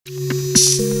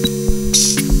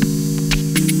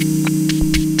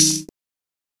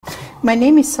My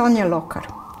name is Sonja Lokar,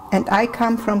 and I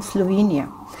come from Slovenia,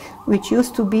 which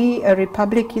used to be a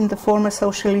republic in the former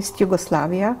socialist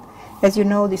Yugoslavia. As you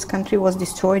know, this country was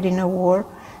destroyed in a war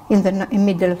in the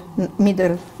middle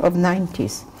of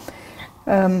 90s.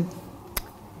 I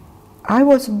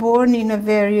was born in a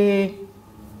very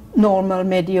normal,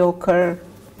 mediocre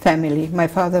family. My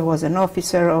father was an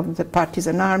officer of the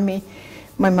partisan army.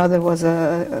 My mother was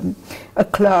a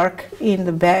clerk in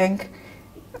the bank.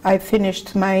 I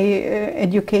finished my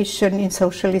education in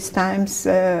socialist times.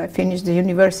 I finished the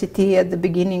university at the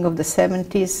beginning of the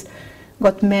 70s,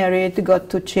 got married,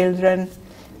 got 2 children.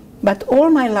 But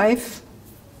all my life,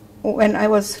 when I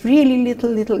was really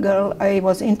little girl, I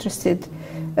was interested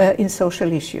in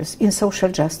social issues, in social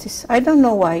justice. I don't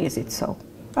know why is it so.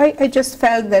 I just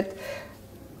felt that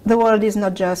the world is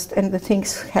not just and the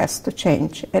things has to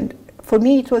change. And for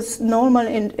me it was normal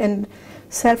and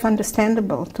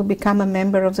self-understandable to become a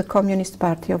member of the Communist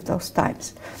Party of those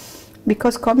times.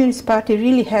 Because Communist Party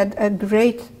really had a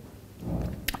great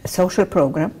social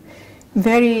program,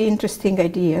 very interesting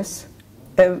ideas,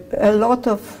 a lot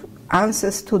of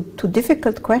answers to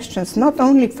difficult questions, not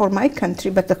only for my country,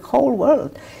 but the whole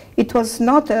world. It was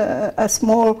not a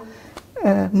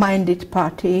small-minded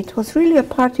party. It was really a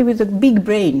party with a big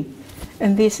brain.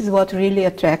 And this is what really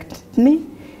attracted me.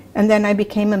 And then I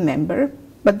became a member.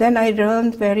 But then I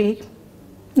learned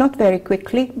not very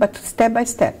quickly, but step by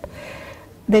step,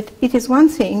 that it is one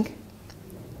thing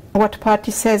what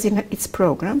party says in its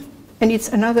program, and it's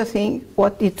another thing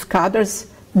what its cadres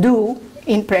do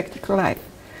in practical life.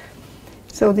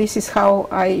 So this is how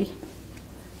I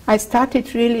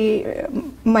started really,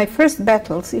 my first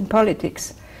battles in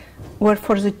politics were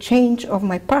for the change of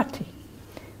my party,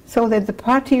 so that the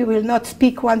party will not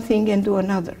speak one thing and do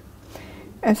another.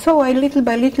 And so I little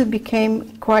by little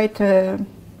became quite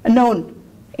known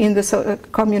in the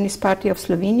Communist Party of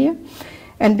Slovenia.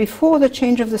 And before the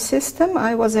change of the system,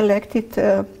 I was elected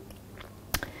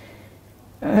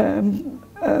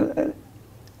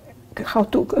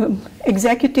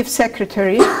executive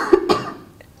secretary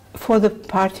for the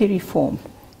party reform.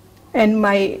 And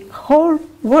my whole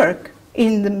work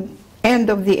in the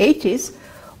end of the 80s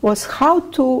was how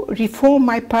to reform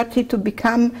my party to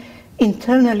become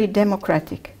internally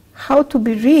democratic, how to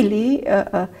be really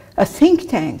a think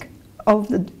tank of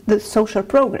the social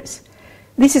progress.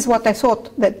 This is what I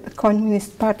thought that the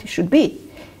Communist Party should be.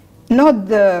 Not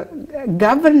the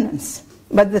governance,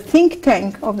 but the think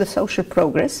tank of the social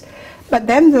progress. But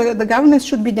then the governments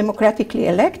should be democratically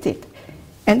elected.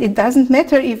 And it doesn't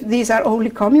matter if these are only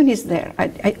communists there.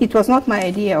 It was not my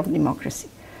idea of democracy.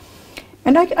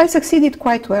 And I succeeded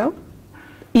quite well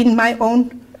in my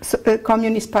own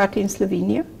Communist Party in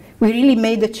Slovenia. We really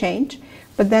made a change,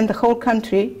 but then the whole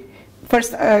country,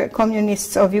 first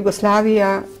communists of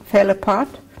Yugoslavia fell apart,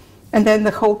 and then the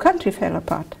whole country fell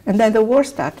apart. And then the war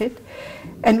started,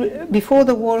 and before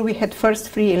the war we had first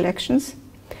free elections,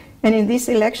 and in these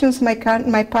elections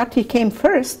my party came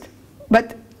first,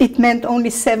 but it meant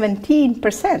only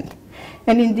 17%.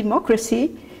 And in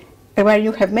democracy, where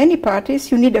you have many parties,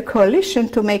 you need a coalition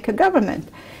to make a government.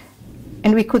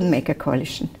 And we couldn't make a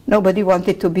coalition. Nobody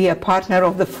wanted to be a partner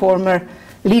of the former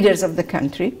leaders of the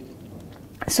country.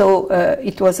 So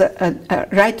it was a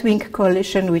right-wing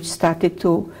coalition which started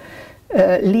to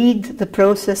lead the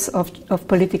process of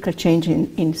political change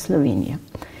in Slovenia.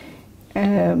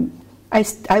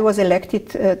 I was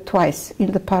elected twice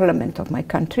in the parliament of my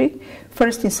country,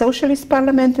 first in socialist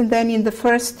parliament and then in the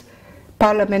first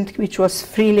parliament which was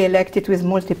freely elected with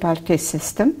multi-party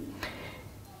system.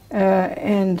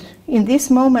 And in this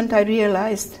moment I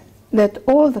realized that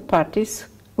all the parties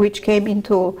which came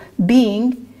into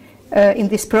being in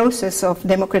this process of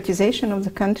democratization of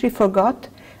the country forgot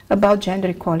about gender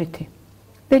equality.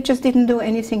 They just didn't do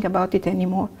anything about it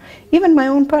anymore. Even my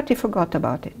own party forgot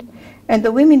about it. And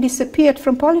the women disappeared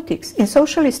from politics. In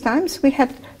socialist times we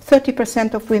had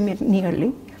 30% of women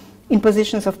nearly in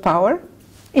positions of power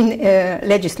in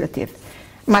legislative,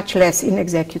 much less in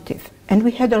executive. And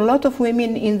we had a lot of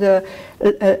women in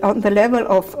on the level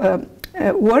of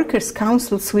workers'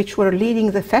 councils which were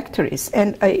leading the factories,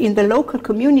 and in the local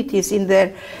communities, in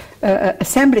their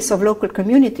assemblies of local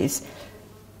communities.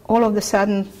 All of a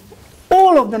sudden,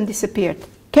 all of them disappeared.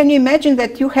 Can you imagine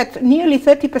that you had nearly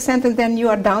 30% and then you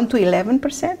are down to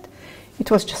 11%? It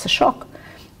was just a shock.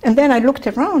 And then I looked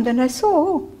around and I saw,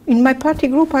 oh, in my party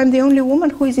group I'm the only woman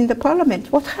who is in the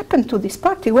parliament. What happened to this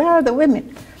party? Where are the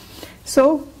women?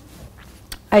 So,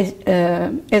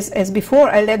 as before,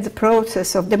 I led the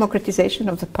process of democratization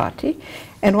of the party,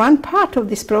 and one part of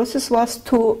this process was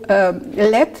to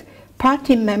let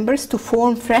party members to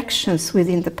form fractions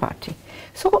within the party.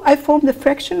 So I formed a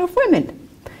fraction of women,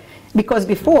 because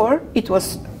before it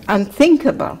was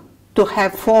unthinkable to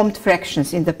have formed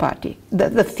fractions in the party.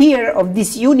 The fear of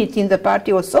disunity in the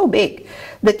party was so big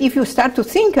that if you start to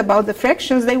think about the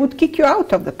fractions, they would kick you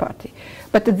out of the party.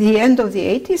 But at the end of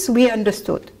the 80s, we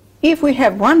understood, if we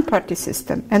have one party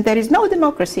system and there is no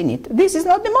democracy in it, this is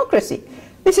not democracy.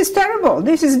 This is terrible.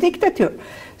 This is dictature.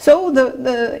 So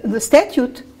the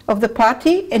statute of the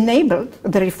party enabled,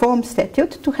 the reform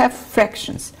statute, to have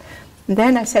fractions. And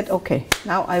then I said, okay,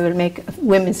 now I will make a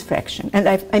women's fraction. And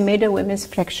I made a women's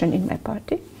fraction in my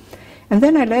party. And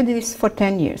then I led this for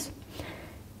 10 years.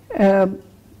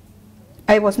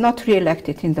 I was not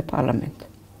re-elected in the parliament.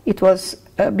 It was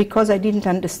because I didn't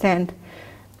understand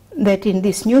that in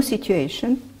this new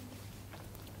situation,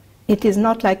 it is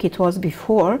not like it was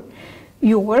before.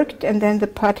 You worked and then the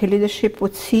party leadership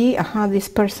would see, aha, this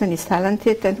person is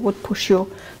talented, and would push you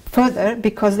further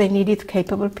because they needed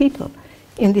capable people.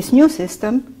 In this new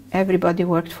system, everybody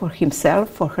worked for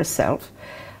himself, for herself.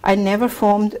 I never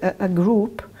formed a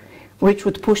group which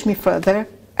would push me further.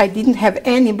 I didn't have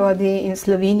anybody in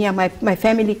Slovenia. My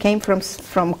family came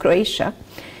from Croatia,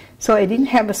 so I didn't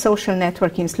have a social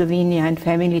network in Slovenia and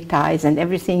family ties and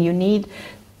everything you need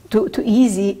to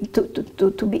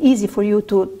be easy for you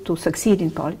to succeed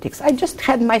in politics. I just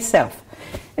had myself,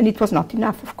 and it was not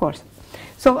enough, of course.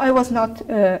 So I was not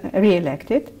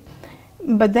re-elected.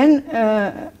 But then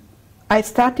I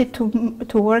started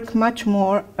to work much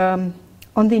more on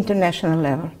the international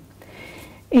level.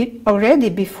 Already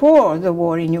before the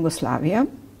war in Yugoslavia,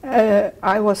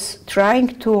 I was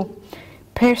trying to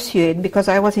persuade, because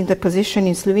I was in the position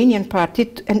in Slovenian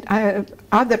party and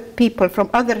other people from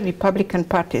other Republican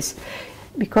parties,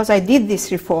 because I did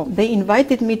this reform. They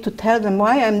invited me to tell them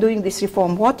why I'm doing this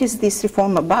reform, what is this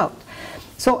reform about.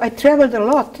 So I traveled a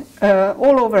lot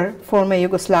all over former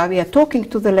Yugoslavia, talking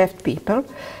to the left people,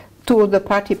 to the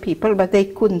party people, but they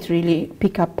couldn't really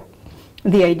pick up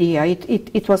the idea.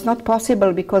 It was not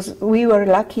possible, because we were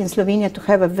lucky in Slovenia to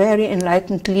have a very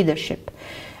enlightened leadership.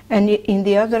 And in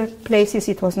the other places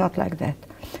it was not like that.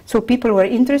 So people were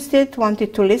interested,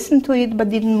 wanted to listen to it, but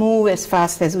didn't move as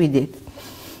fast as we did.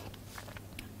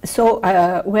 So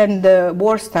when the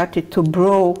war started to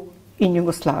brew in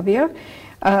Yugoslavia,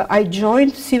 I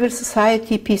joined civil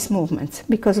society peace movements,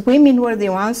 because women were the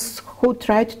ones who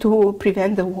tried to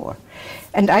prevent the war.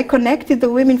 And I connected the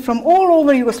women from all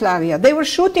over Yugoslavia. They were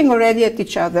shooting already at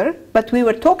each other, but we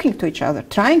were talking to each other,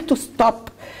 trying to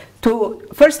stop,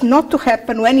 first not to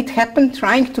happen, when it happened,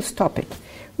 trying to stop it.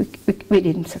 We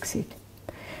didn't succeed.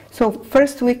 So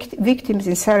first victims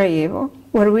in Sarajevo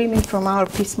were women from our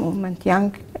peace movement,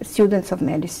 young students of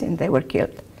medicine. They were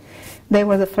killed. They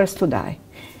were the first to die.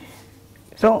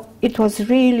 So it was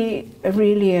really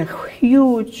a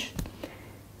huge,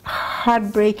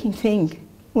 heartbreaking thing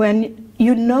when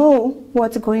you know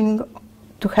what's going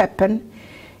to happen.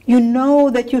 You know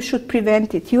that you should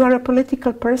prevent it. You are a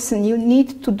political person. You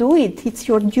need to do it. It's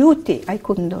your duty. I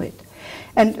couldn't do it.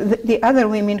 And the other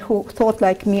women who thought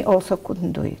like me also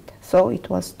couldn't do it. So it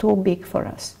was too big for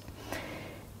us.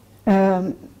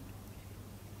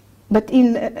 But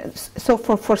so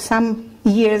for some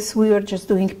years we were just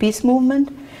doing peace movement,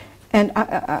 and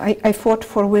I fought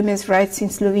for women's rights in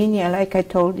Slovenia, like I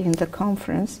told in the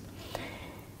conference,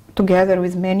 together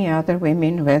with many other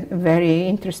women, very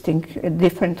interesting,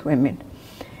 different women.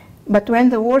 But when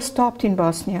the war stopped in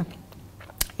Bosnia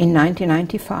in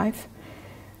 1995,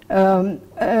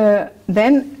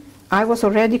 then I was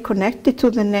already connected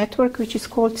to the network which is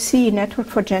called CE, Network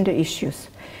for Gender Issues.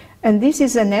 And this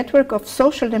is a network of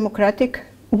social democratic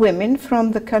women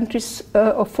from the countries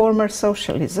of former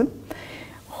socialism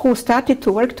who started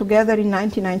to work together in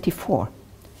 1994.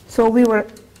 So we were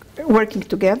working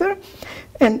together,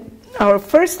 and our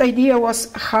first idea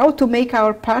was how to make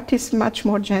our parties much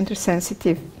more gender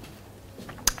sensitive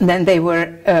than they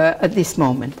were at this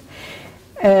moment.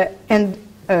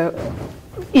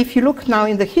 If you look now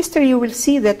in the history, you will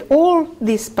see that all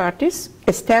these parties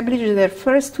established their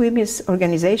first women's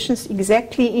organizations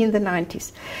exactly in the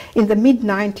 90s, in the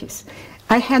mid-90s.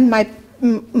 I had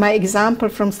my example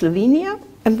from Slovenia,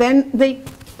 and then they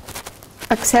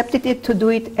accepted it to do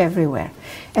it everywhere.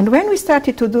 And when we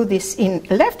started to do this in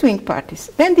left-wing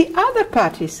parties, then the other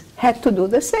parties had to do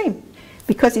the same,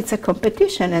 because it's a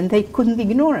competition and they couldn't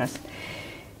ignore us.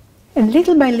 And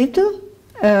little by little,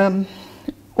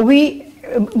 we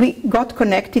got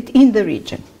connected in the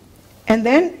region. And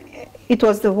then it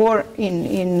was the war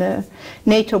in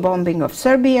NATO bombing of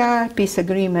Serbia, peace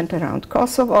agreement around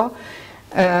Kosovo,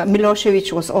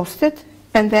 Milosevic was ousted,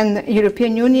 and then the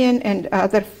European Union and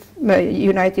other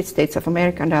United States of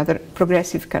America and other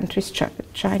progressive countries.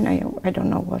 China, I don't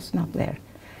know, was not there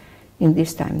in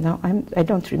this time. No, I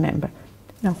don't remember.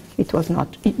 No, it was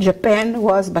not. Japan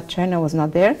was, but China was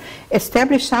not there.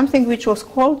 Established something which was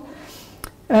called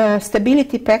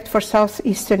Stability Pact for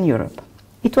Southeastern Europe.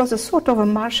 It was a sort of a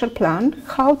Marshall Plan,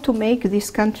 how to make these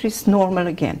countries normal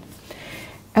again.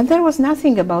 And there was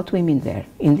nothing about women there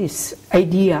in this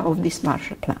idea of this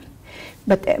Marshall Plan.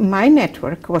 But my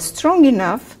network was strong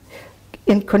enough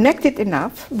and connected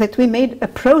enough that we made a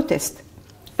protest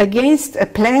against a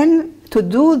plan to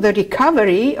do the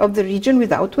recovery of the region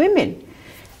without women.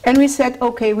 And we said,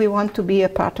 okay, we want to be a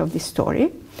part of this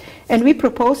story. And we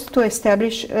proposed to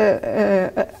establish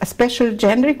a special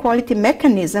gender equality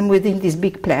mechanism within this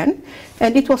big plan,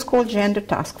 and it was called Gender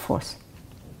Task Force.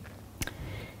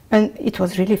 And it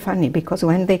was really funny, because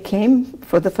when they came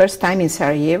for the first time in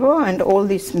Sarajevo, and all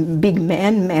these big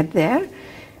men met there,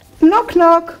 knock,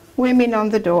 knock, women on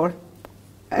the door.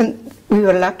 And we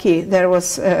were lucky. There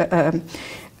was a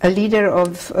leader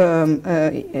of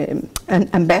an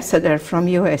ambassador from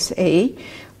USA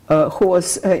who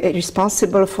was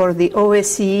responsible for the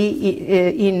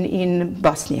OSCE in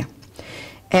Bosnia.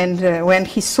 And when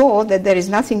he saw that there is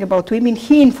nothing about women,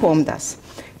 he informed us.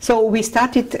 So we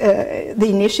started the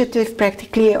initiative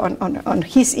practically on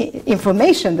his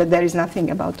information that there is nothing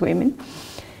about women.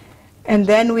 And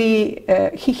then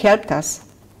he helped us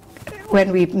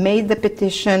when we made the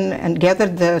petition and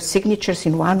gathered the signatures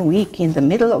in 1 week in the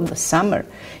middle of the summer.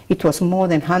 It was more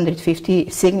than 150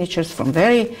 signatures from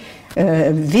very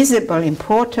visible,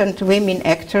 important women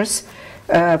actors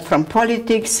from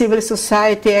politics, civil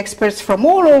society experts from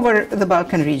all over the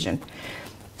Balkan region.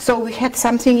 So we had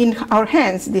something in our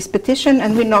hands, this petition,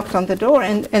 and we knocked on the door,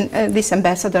 and this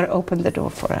ambassador opened the door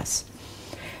for us.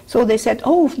 So they said,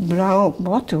 oh,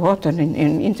 what an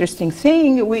interesting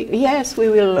thing. Yes, we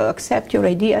will accept your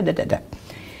idea, da, da, da.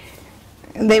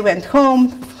 And they went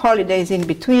home, holidays in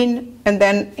between, and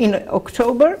then in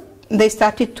October, they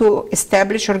started to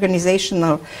establish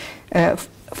organizational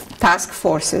task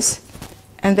forces,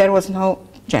 and there was no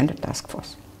gender task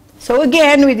force. So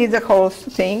again, we did the whole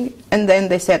thing, and then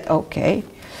they said, okay,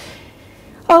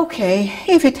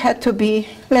 if it had to be,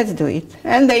 let's do it.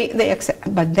 And they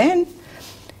accept. But then,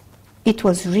 it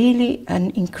was really an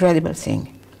incredible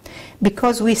thing,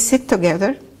 because we sit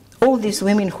together, all these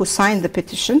women who signed the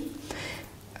petition,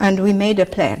 and we made a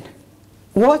plan.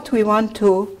 What we want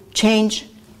to change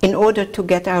in order to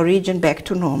get our region back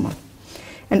to normal.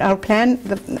 And our plan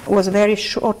was very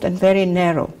short and very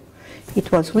narrow.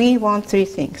 It was, we want 3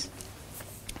 things.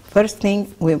 First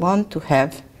thing, we want to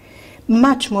have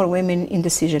much more women in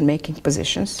decision-making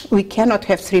positions. We cannot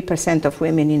have 3% of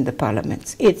women in the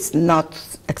parliaments. It's not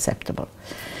acceptable.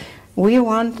 We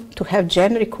want to have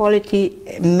gender equality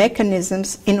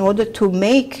mechanisms in order to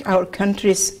make our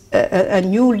countries a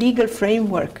new legal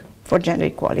framework for gender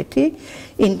equality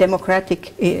in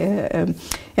democratic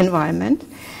environment.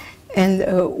 And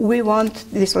we want,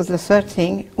 this was the third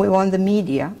thing, we want the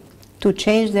media to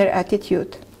change their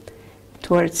attitude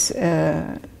towards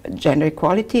gender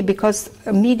equality, because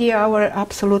media were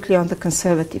absolutely on the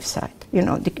conservative side. You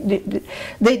know,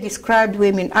 they described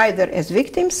women either as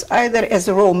victims, either as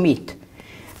raw meat.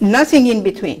 Nothing in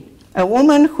between. A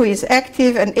woman who is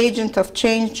active, an agent of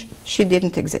change, she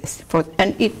didn't exist.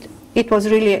 And it was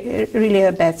really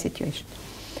a bad situation.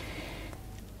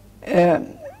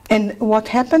 And what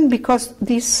happened, because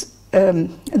this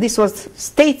was,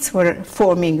 states were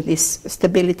forming this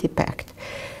Stability Pact.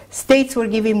 States were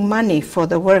giving money for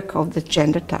the work of the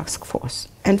Gender Task Force.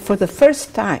 And for the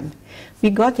first time, we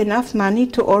got enough money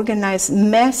to organize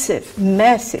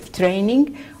massive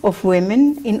training of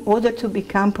women in order to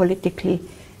become politically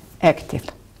active.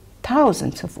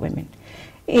 Thousands of women.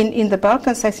 In the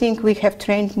Balkans, I think we have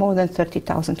trained more than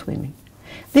 30,000 women.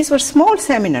 These were small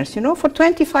seminars, you know, for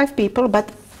 25 people, but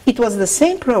it was the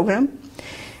same program,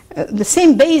 the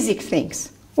same basic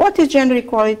things. What is gender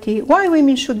equality? Why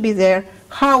women should be there?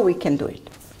 How we can do it.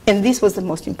 And this was the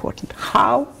most important,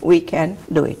 how we can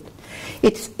do it.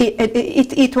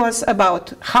 It was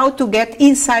about how to get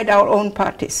inside our own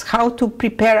parties, how to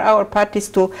prepare our parties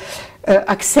to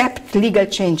accept legal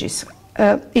changes.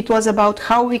 It was about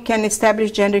how we can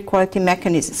establish gender equality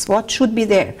mechanisms, what should be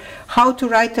there, how to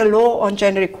write a law on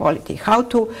gender equality, how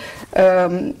to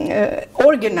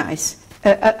organize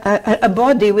a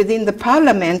body within the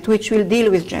parliament which will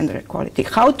deal with gender equality,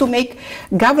 how to make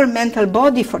governmental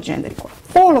body for gender equality.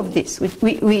 All of this,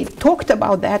 we talked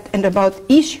about that and about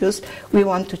issues we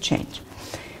want to change.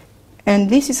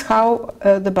 And this is how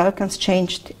the Balkans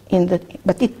changed,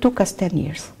 but it took us 10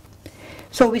 years.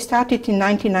 So we started in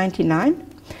 1999,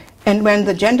 And when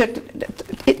the gender,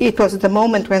 it was the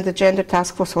moment when the gender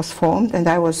task force was formed, and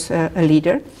I was a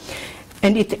leader,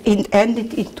 and it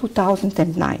ended in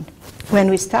 2009. When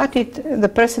we started, the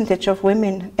percentage of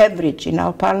women average in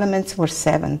our parliaments was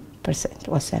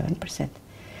 7%.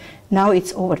 Now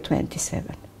it's over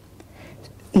 27.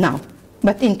 Now,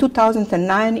 but in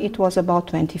 2009 it was about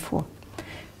 24.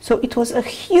 So it was a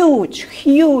huge,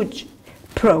 huge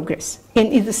progress.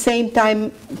 And at the same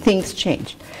time, things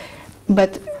changed.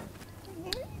 But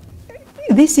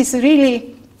this is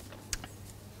really,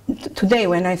 today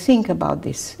when I think about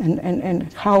this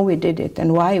and how we did it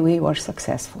and why we were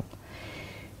successful,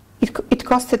 it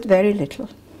costed very little.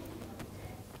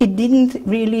 It didn't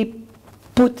really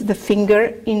put the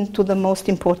finger into the most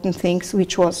important things,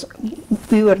 which was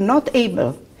we were not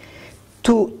able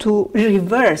to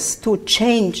reverse, to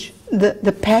change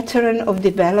the pattern of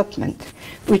development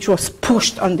which was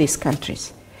pushed on these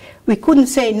countries. We couldn't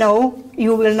say, no,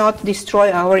 you will not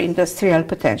destroy our industrial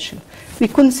potential. We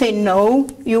couldn't say, no,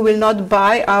 you will not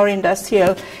buy our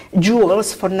industrial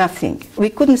jewels for nothing.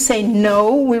 We couldn't say,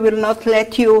 no, we will not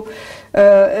let you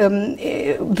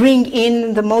bring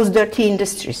in the most dirty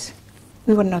industries.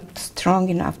 We were not strong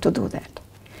enough to do that.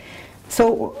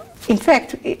 So, in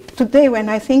fact, today when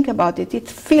I think about it, it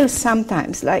feels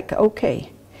sometimes like, okay,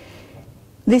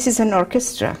 this is an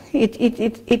orchestra.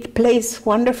 It plays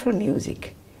wonderful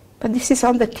music. But this is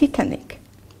on the Titanic,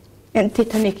 and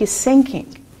Titanic is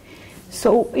sinking.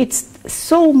 So it's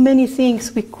so many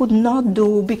things we could not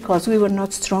do because we were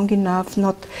not strong enough,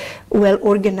 not well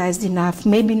organized enough,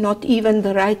 maybe not even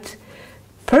the right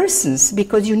persons,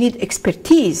 because you need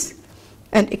expertise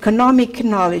and economic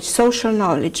knowledge, social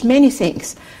knowledge, many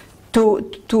things to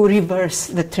reverse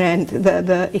the trend,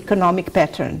 the economic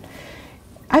pattern.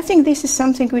 I think this is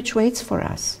something which waits for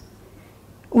us.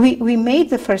 We made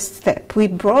the first step. We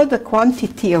brought the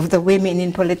quantity of the women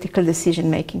in political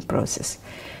decision-making process.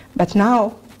 But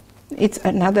now it's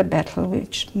another battle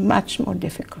which is much more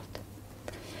difficult.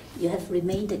 You have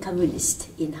remained a communist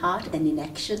in heart and in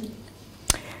action?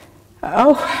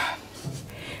 Oh,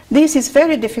 this is a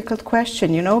very difficult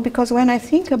question, you know, because when I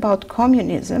think about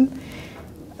communism,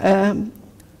 when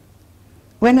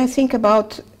I think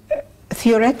about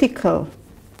theoretical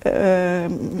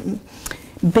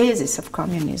basis of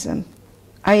communism,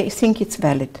 I think it's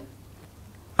valid,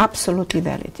 absolutely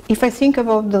valid. If I think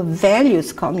about the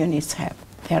values communists have,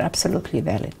 they're absolutely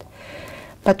valid.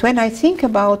 But when I think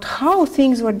about how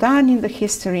things were done in the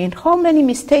history and how many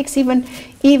mistakes,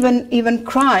 even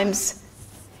crimes,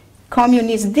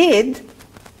 communists did,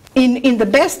 in the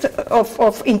best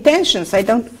of intentions,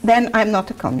 then I'm not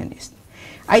a communist.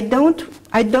 I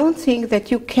don't think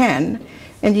that you can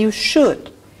and you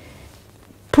should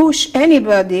push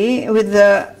anybody with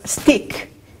a stick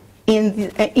in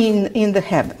the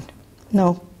heaven.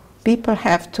 No, people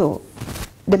have to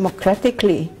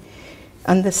democratically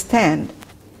understand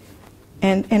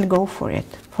and go for it,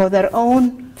 for their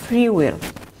own free will.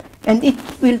 And it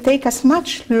will take us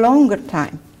much longer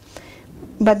time.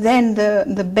 But then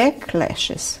the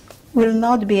backlashes will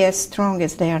not be as strong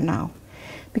as they are now.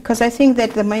 Because I think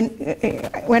that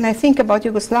when I think about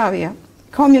Yugoslavia,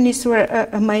 communists were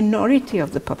a minority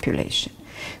of the population.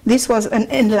 This was an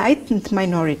enlightened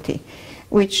minority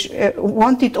which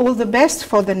wanted all the best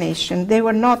for the nation. They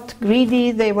were not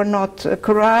greedy, they were not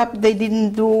corrupt, they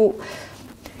did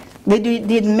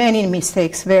many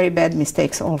mistakes, very bad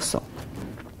mistakes also.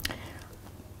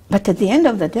 But at the end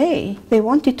of the day, they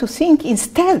wanted to think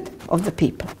instead of the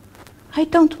people. I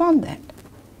don't want that.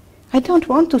 I don't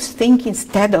want to think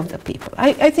instead of the people.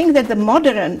 I think that the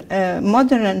modern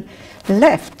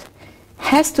left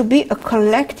has to be a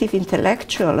collective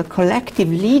intellectual, a collective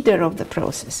leader of the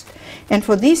process. And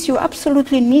for this you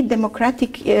absolutely need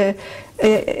democratic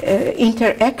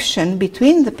interaction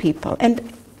between the people. And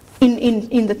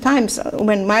in the times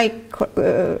when my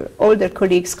older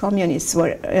colleagues, communists, were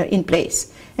in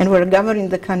place and were governing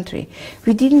the country,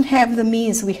 we didn't have the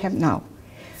means we have now.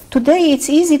 Today it's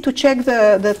easy to check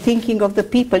the thinking of the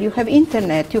people. You have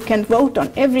internet, you can vote on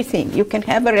everything. You can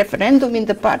have a referendum in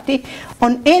the party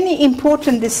on any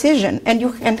important decision, and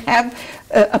you can have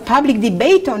a public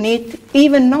debate on it,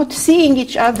 even not seeing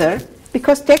each other,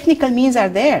 because technical means are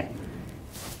there.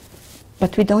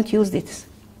 But we don't use this.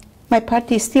 My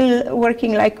party is still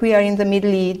working like we are in the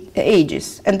Middle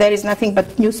Ages, and there is nothing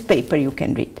but newspaper you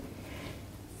can read.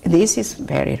 This is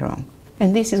very wrong.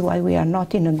 And this is why we are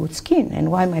not in a good skin,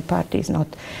 and why my party is not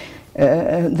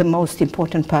the most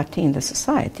important party in the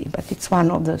society. But it's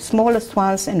one of the smallest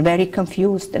ones and very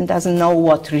confused and doesn't know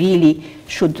what really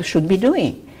should be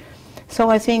doing.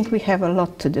 So I think we have a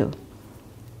lot to do.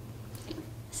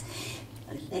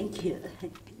 Thank you.